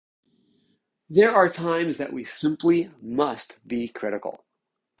There are times that we simply must be critical.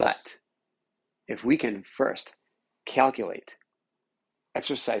 But if we can first calculate,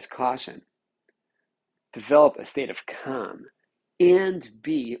 exercise caution, develop a state of calm, and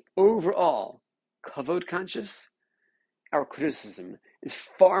be overall kavod conscious, our criticism is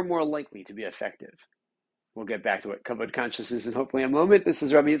far more likely to be effective. We'll get back to what kavod conscious is in hopefully a moment. This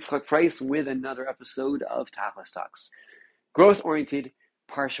is Rabbi Yitzchak Price with another episode of Tachlis Talks, growth-oriented,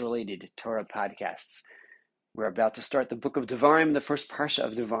 parsha-related Torah podcasts. We're about to start the book of Devarim, the first parsha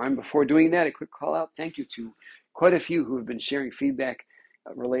of Devarim. Before doing that, a quick call out. Thank you to quite a few who have been sharing feedback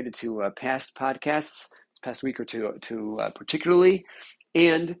related to past podcasts, this past week or two particularly.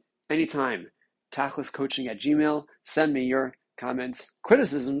 And anytime, tachliscoaching@gmail.com. Send me your comments,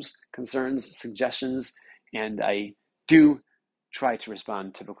 criticisms, concerns, suggestions, and I do try to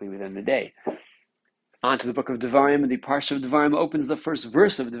respond typically within the day. On to the book of Devarim. The parsha of Devarim opens the first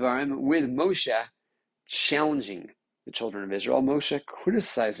verse of Devarim with Moshe challenging the children of Israel, Moshe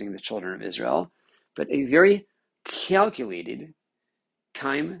criticizing the children of Israel, but a very calculated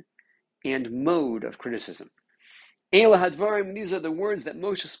time and mode of criticism. Eila hadvarim, these are the words that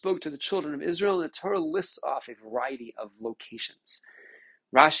Moshe spoke to the children of Israel, and the Torah lists off a variety of locations.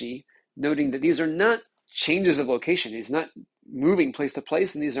 Rashi, noting that these are not changes of location, he's not moving place to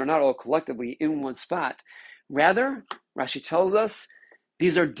place, and these are not all collectively in one spot. Rather, Rashi tells us,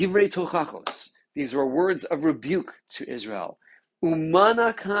 these are divrei tochachos. These were words of rebuke to Israel.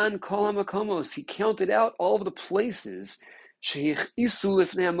 Umana kan kol hamakomos. He counted out all of the places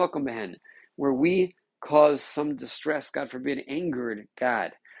where we caused some distress, God forbid, angered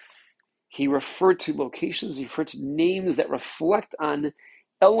God. He referred to locations, he referred to names that reflect on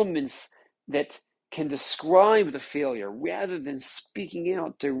elements that can describe the failure rather than speaking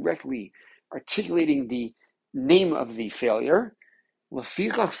out directly, articulating the name of the failure.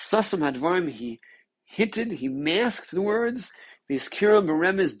 Lefichach sasam hadvarim, he hinted, he masked the words. V'izkiram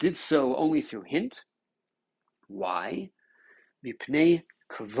b'remez, did so only through hint. Why? Mipnei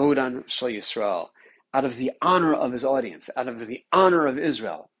kavodan shel Yisrael, out of the honor of his audience, out of the honor of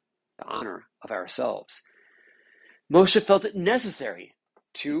Israel, the honor of ourselves. Moshe felt it necessary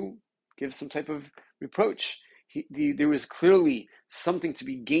to give some type of reproach. There was clearly something to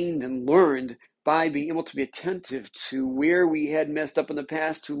be gained and learned by being able to be attentive to where we had messed up in the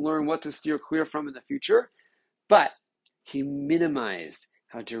past, to learn what to steer clear from in the future. But he minimized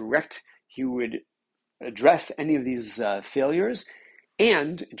how direct he would address any of these failures.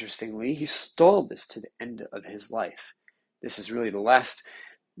 And, interestingly, he stalled this to the end of his life. This is really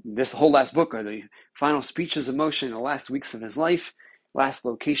this whole last book are the final speeches of Moshe in the last weeks of his life, last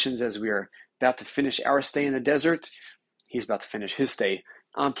locations as we are about to finish our stay in the desert. He's about to finish his stay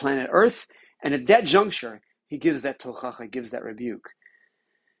on planet Earth. And at that juncture, he gives that tochacha, gives that rebuke.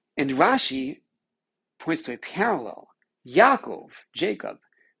 And Rashi points to a parallel. Yaakov, Jacob,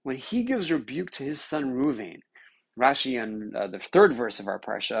 when he gives rebuke to his son Reuven, Rashi on the third verse of our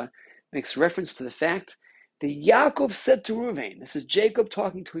parsha makes reference to the fact that Yaakov said to Reuven, this is Jacob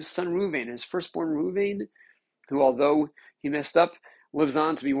talking to his son Reuven, his firstborn Reuven, who although he messed up, lives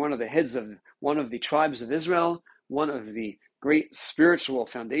on to be one of the heads of one of the tribes of Israel, one of the great spiritual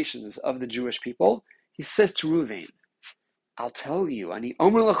foundations of the Jewish people. He says to Reuven, I'll tell you, why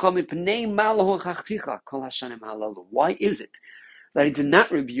is it that I did not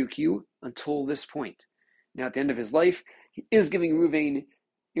rebuke you until this point? Now, at the end of his life, he is giving Reuven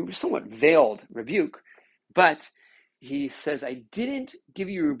a somewhat veiled rebuke, but he says, I didn't give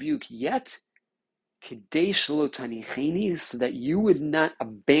you a rebuke yet, so that you would not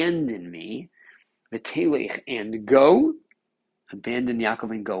abandon me, and go, abandon Yaakov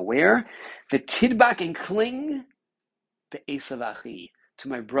and go where? V'tidbak, and cling, be'esav achi, to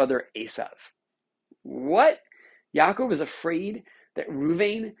my brother Esav. What? Yaakov is afraid that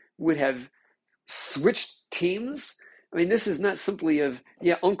Reuven would have switched teams? I mean, this is not simply of,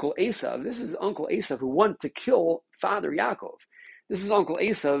 Uncle Esav. This is Uncle Esav who wanted to kill Father Yaakov. This is Uncle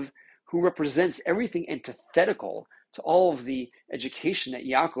Esav who represents everything antithetical to all of the education that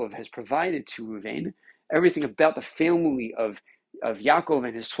Yaakov has provided to Reuven. Everything about the family of Yaakov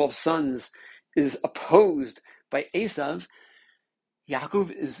and his 12 sons is opposed by Esav.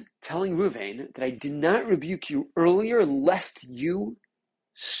 Yaakov is telling Reuven that I did not rebuke you earlier lest you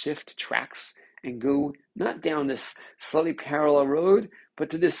shift tracks and go not down this slightly parallel road, but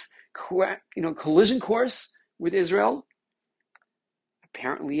to this collision course with Israel.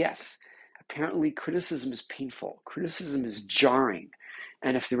 Apparently, yes. Apparently, criticism is painful. Criticism is jarring.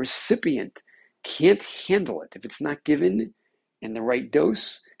 And if the recipient can't handle it, if it's not given in the right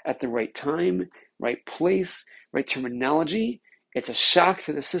dose, at the right time, right place, right terminology, it's a shock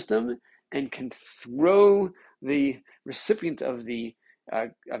to the system and can throw the recipient of the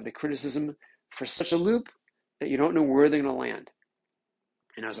criticism for such a loop that you don't know where they're going to land.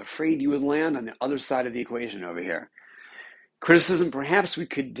 And I was afraid you would land on the other side of the equation over here. Criticism, perhaps we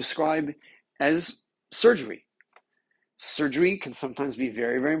could describe as surgery. Surgery can sometimes be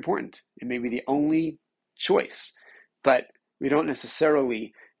very, very important. It may be the only choice, but we don't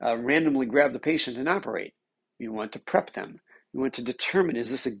necessarily randomly grab the patient and operate. We want to prep them. We want to determine,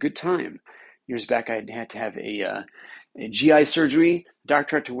 is this a good time? Years back, I had to have a GI surgery. The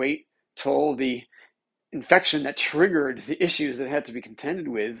doctor had to wait till the infection that triggered the issues that had to be contended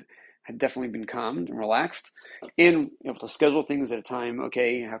with had definitely been calmed and relaxed, and able to schedule things at a time.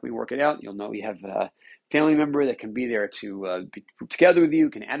 Okay, how can we work it out? You'll know you have a family member that can be there to be together with you,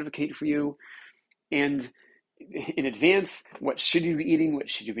 can advocate for you, and in advance, what should you be eating, what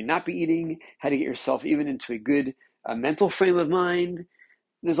should you not be eating, how to get yourself even into a good mental frame of mind.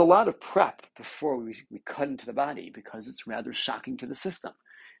 There's a lot of prep before we cut into the body because it's rather shocking to the system.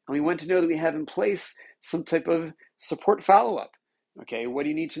 And we want to know that we have in place some type of support follow-up. Okay, what do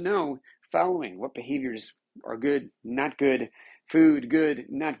you need to know following? What behaviors are good, not good, food, good,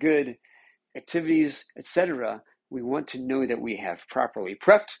 not good, activities, etc. We want to know that we have properly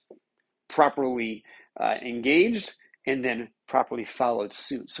prepped, properly engaged, and then properly followed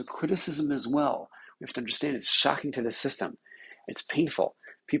suit. So criticism as well, we have to understand it's shocking to the system. It's painful.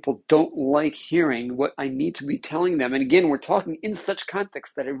 People don't like hearing what I need to be telling them. And again, we're talking in such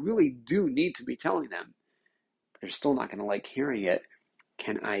context that I really do need to be telling them. But they're still not going to like hearing it.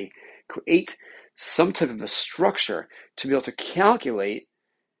 Can I create some type of a structure to be able to calculate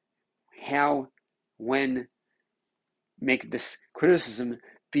how, when, make this criticism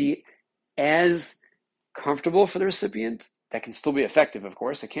be as comfortable for the recipient? That can still be effective, of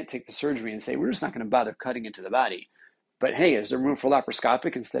course. I can't take the surgery and say, we're just not going to bother cutting into the body. But hey, is there room for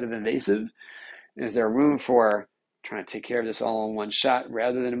laparoscopic instead of invasive? Is there room for trying to take care of this all in one shot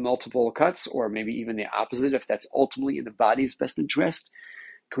rather than multiple cuts, or maybe even the opposite if that's ultimately in the body's best interest?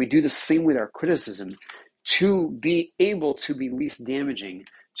 Can we do the same with our criticism to be able to be least damaging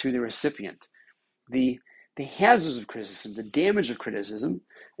to the recipient? The hazards of criticism, the damage of criticism,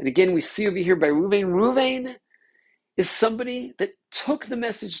 and again, we see over here by Ruvain. Ruvain is somebody that took the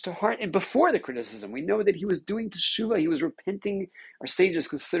message to heart, and before the criticism, we know that he was doing teshuvah, he was repenting. Our sages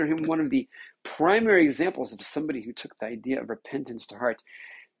consider him one of the primary examples of somebody who took the idea of repentance to heart,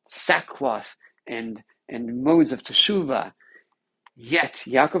 sackcloth and modes of teshuvah. Yet,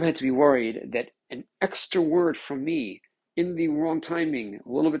 Yaakov had to be worried that an extra word from me in the wrong timing, a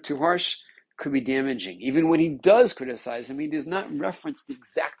little bit too harsh, could be damaging. Even when he does criticize him, he does not reference the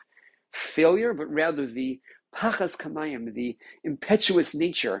exact failure, but rather the pachas kamayim, the impetuous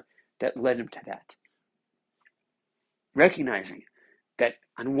nature that led him to that. Recognizing that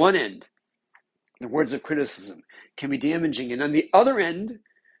on one end, the words of criticism can be damaging, and on the other end,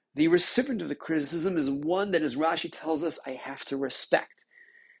 the recipient of the criticism is one that, as Rashi tells us, I have to respect.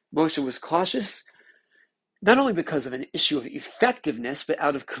 Moshe was cautious, not only because of an issue of effectiveness, but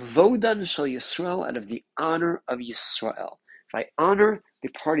out of kavodan shel Yisrael, out of the honor of Yisrael. If I honor the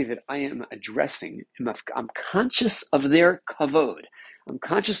party that I am addressing, I'm conscious of their kavod. I'm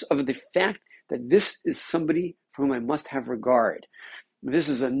conscious of the fact that this is somebody for whom I must have regard. This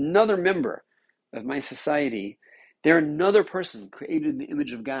is another member of my society. They're another person created in the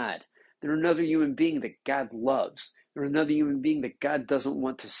image of God. They're another human being that God loves. They're another human being that God doesn't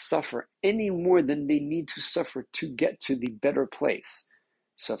want to suffer any more than they need to suffer to get to the better place.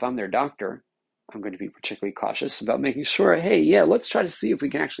 So if I'm their doctor, I'm going to be particularly cautious about making sure, hey, yeah, let's try to see if we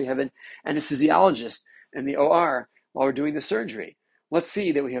can actually have an anesthesiologist in the OR while we're doing the surgery. Let's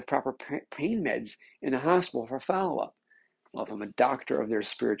see that we have proper pain meds in a hospital for follow-up. Well, if I'm a doctor of their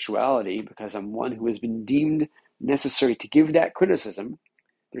spirituality, because I'm one who has been deemed necessary to give that criticism,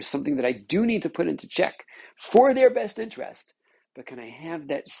 there's something that I do need to put into check for their best interest. But can I have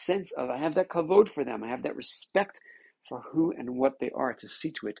that sense of, I have that kavod for them, I have that respect for who and what they are, to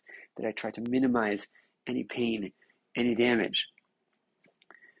see to it that I try to minimize any pain, any damage.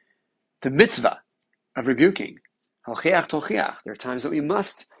 The mitzvah of rebuking, hocheach tocheach, there are times that we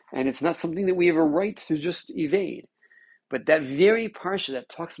must, and it's not something that we have a right to just evade. But that very parsha that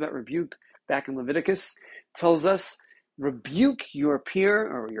talks about rebuke back in Leviticus tells us, rebuke your peer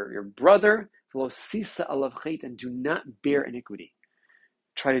or your brother, and do not bear iniquity.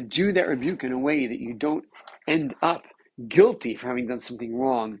 Try to do that rebuke in a way that you don't end up guilty for having done something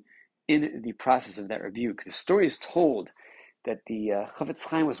wrong in the process of that rebuke. The story is told that the Chavetz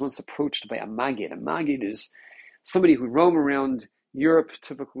Chaim was once approached by a Maggid. A Maggid is somebody who roam around Europe,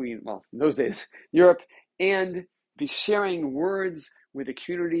 typically, well, in those days, Europe, and be sharing words with the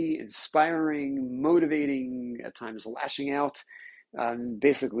community, inspiring, motivating, at times lashing out.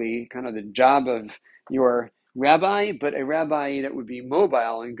 Basically, kind of the job of your rabbi, but a rabbi that would be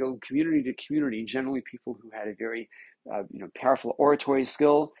mobile and go community to community, generally people who had a very powerful oratory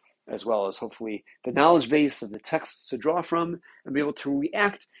skill, as well as hopefully the knowledge base of the texts to draw from, and be able to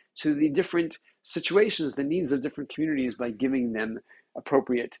react to the different situations, the needs of different communities by giving them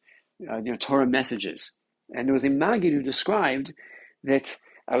appropriate Torah messages. And there was a Maggid who described that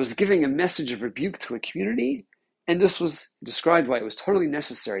I was giving a message of rebuke to a community, and this was described why it was totally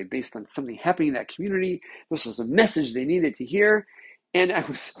necessary based on something happening in that community. This was a message they needed to hear, and I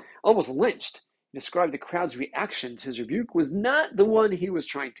was almost lynched. He described the crowd's reaction to his rebuke was not the one he was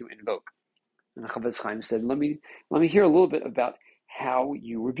trying to invoke. And the Chafetz Chaim said, let me hear a little bit about how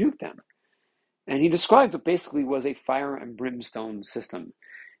you rebuke them. And he described what basically was a fire and brimstone system.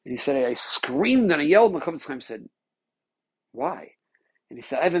 And he said, I screamed and I yelled, and the Chafetz Chaim said, why? And he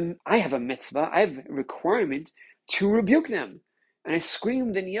said, I have a mitzvah, I have a requirement to rebuke them. And I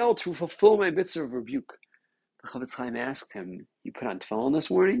screamed and yelled to fulfill my mitzvah of rebuke. The Chafetz Chaim asked him, you put on tefillin this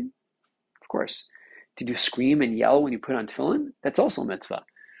morning? Of course. Did you scream and yell when you put on tefillin? That's also a mitzvah.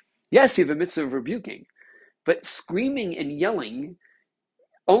 Yes, you have a mitzvah of rebuking, but screaming and yelling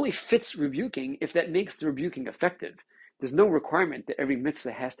only fits rebuking if that makes the rebuking effective. There's no requirement that every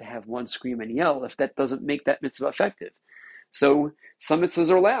mitzvah has to have one scream and yell if that doesn't make that mitzvah effective. So some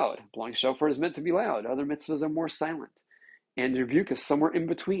mitzvahs are loud. Blowing shofar is meant to be loud. Other mitzvahs are more silent. And the rebuke is somewhere in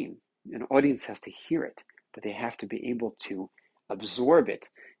between. An audience has to hear it, but they have to be able to absorb it.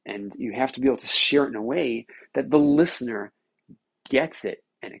 And you have to be able to share it in a way that the listener gets it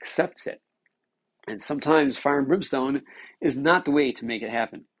and accepts it. And sometimes fire and brimstone is not the way to make it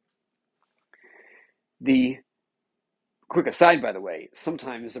happen. The quick aside, by the way,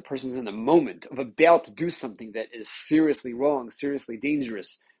 sometimes a person's in the moment of about to do something that is seriously wrong, seriously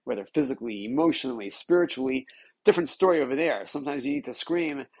dangerous, whether physically, emotionally, spiritually. Different story over there. Sometimes you need to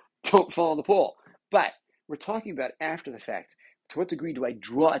scream, don't fall in the pool. But we're talking about after the fact. To what degree do I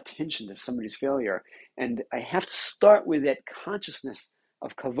draw attention to somebody's failure? And I have to start with that consciousness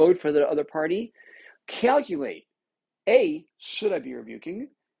of kavod for the other party. Calculate, A, should I be rebuking?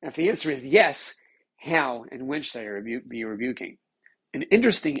 And if the answer is yes, how and when should I be rebuking? An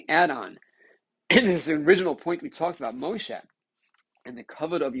interesting add-on, and this is the original point we talked about Moshe and the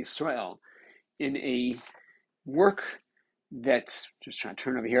kavod of Yisrael in a work that's, just trying to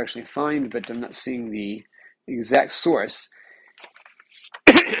turn over here, actually find, but I'm not seeing the exact source,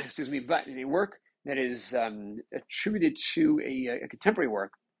 excuse me, but in a work that is attributed to a contemporary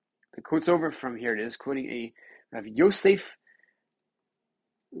work. The quote's over from, here it is, quoting a Rav Yosef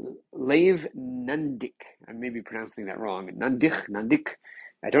Lev Nandik. I may be pronouncing that wrong. Nandik.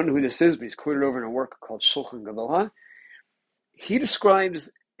 I don't know who this is, but he's quoted over in a work called Shulchan Gavoha. He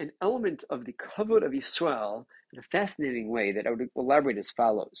describes an element of the kavod of Yisrael in a fascinating way that I would elaborate as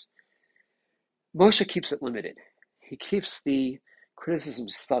follows. Moshe keeps it limited. He keeps the criticism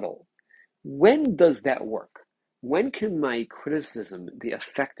subtle. When does that work? When can my criticism be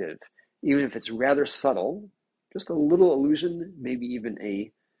effective, even if it's rather subtle, just a little allusion, maybe even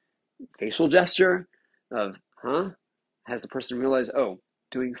a facial gesture of, has the person realized,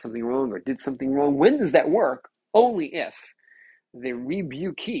 doing something wrong or did something wrong? When does that work? Only if the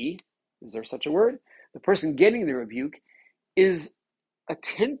rebukee, is there such a word? The person getting the rebuke is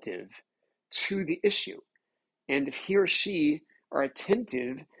attentive to the issue. And if he or she are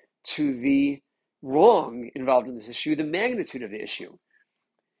attentive to the wrong involved in this issue, the magnitude of the issue.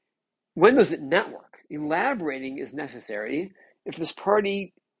 When does it not work? Elaborating is necessary if this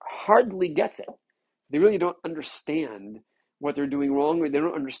party hardly gets it. They really don't understand what they're doing wrong, or they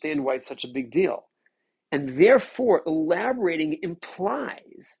don't understand why it's such a big deal. And therefore, elaborating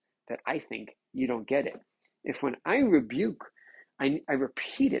implies that I think you don't get it. If when I rebuke, I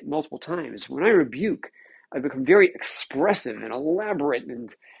repeat it multiple times. When I rebuke, I become very expressive and elaborate,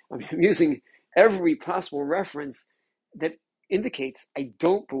 and I'm using every possible reference that indicates I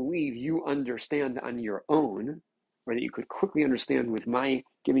don't believe you understand on your own, or that you could quickly understand with my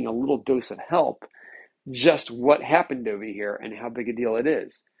giving a little dose of help just what happened over here and how big a deal it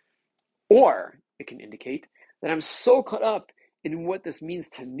is. Or it can indicate that I'm so caught up in what this means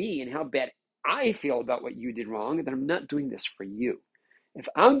to me and how bad I feel about what you did wrong that I'm not doing this for you. If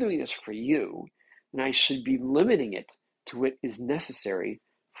I'm doing this for you, then I should be limiting it to what is necessary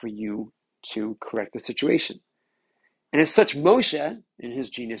for you to correct the situation. And as such, Moshe, in his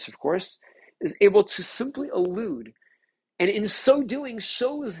genius, of course, is able to simply allude, and in so doing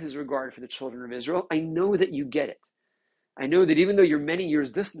shows his regard for the children of Israel. I know that you get it. I know that even though you're many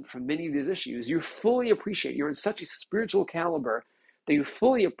years distant from many of these issues, you fully appreciate, you're in such a spiritual caliber that you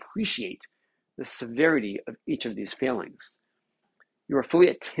fully appreciate the severity of each of these failings. You are fully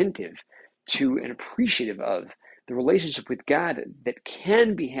attentive to and appreciative of the relationship with God that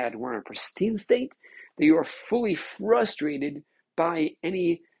can be had when in a pristine state, that you are fully frustrated by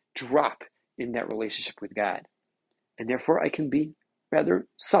any drop in that relationship with God. And therefore, I can be rather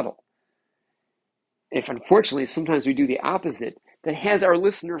subtle. If unfortunately, sometimes we do the opposite, that has our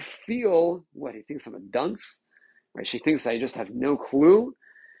listener feel, what, he thinks I'm a dunce, right? She thinks I just have no clue.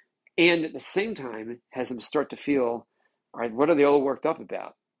 And at the same time, has them start to feel, all right, what are they all worked up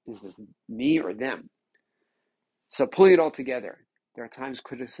about? Is this me or them? So pulling it all together, there are times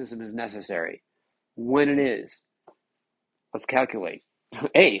criticism is necessary. When it is, let's calculate.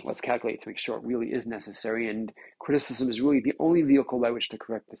 Let's calculate to make sure it really is necessary, and criticism is really the only vehicle by which to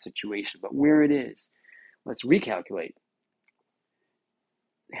correct the situation. But where it is, let's recalculate.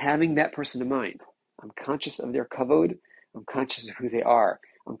 Having that person in mind, I'm conscious of their kavod, I'm conscious of who they are,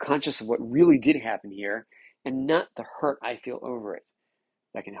 I'm conscious of what really did happen here, and not the hurt I feel over it.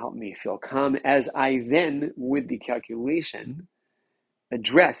 That can help me feel calm as I then, with the calculation,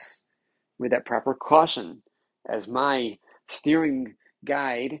 address with that proper caution as my steering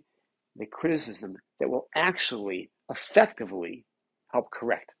guide the criticism that will actually effectively help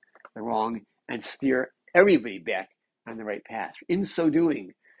correct the wrong and steer everybody back on the right path. In so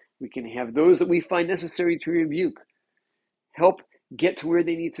doing, we can have those that we find necessary to rebuke help get to where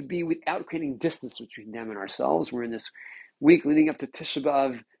they need to be without creating distance between them and ourselves. We're in this week leading up to Tisha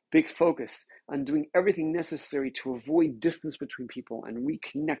B'Av, big focus on doing everything necessary to avoid distance between people and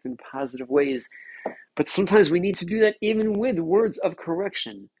reconnect in positive ways. But sometimes we need to do that even with words of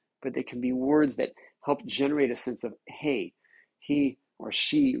correction, but they can be words that help generate a sense of, hey, he or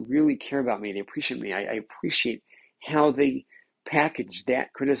she really care about me. They appreciate me. I appreciate how they package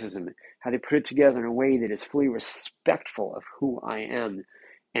that criticism, how they put it together in a way that is fully respectful of who I am.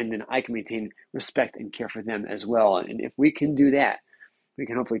 And then I can maintain respect and care for them as well. And if we can do that, we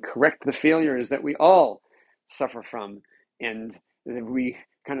can hopefully correct the failures that we all suffer from, and we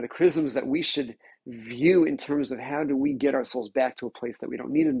kind of the criticisms that we should view in terms of how do we get ourselves back to a place that we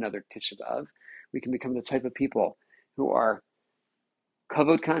don't need another Tisha B'Av. We can become the type of people who are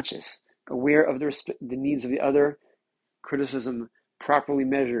kavod conscious, aware of the needs of the other, criticism properly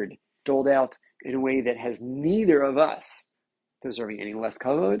measured, doled out in a way that has neither of us deserving any less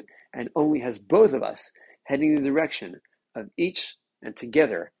kavod, and only has both of us heading in the direction of each and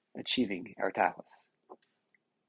together achieving our tachlis.